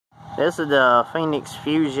This is the Fenix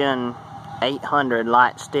Fusion 800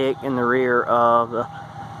 Lightstick in the rear of the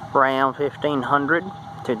Ram 1500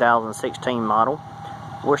 2016 model.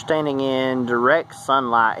 We're standing in direct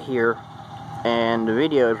sunlight here, and the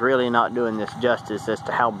video is really not doing this justice as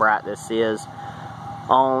to how bright this is.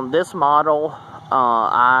 On this model,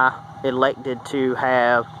 I elected to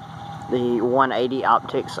have the 180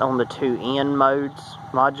 optics on the two N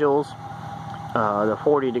modules, the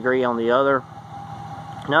 40 degree on the other.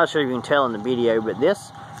 Not sure if you can tell in the video, but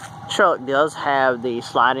this truck does have the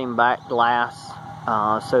sliding back glass,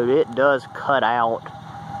 so it does cut out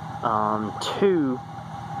two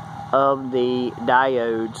of the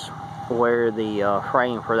diodes where the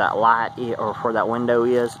frame for that light or for that window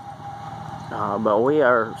is. But we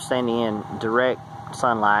are standing in direct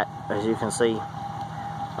sunlight, as you can see.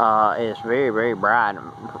 It's very, very bright.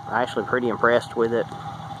 I'm actually pretty impressed with it.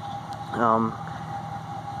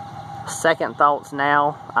 Second thoughts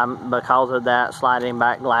now, because of that sliding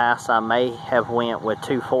back glass, I may have went with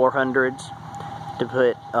two 400s to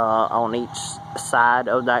put on each side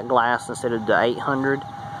of that glass instead of the 800.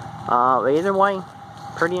 Either way,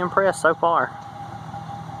 pretty impressed so far.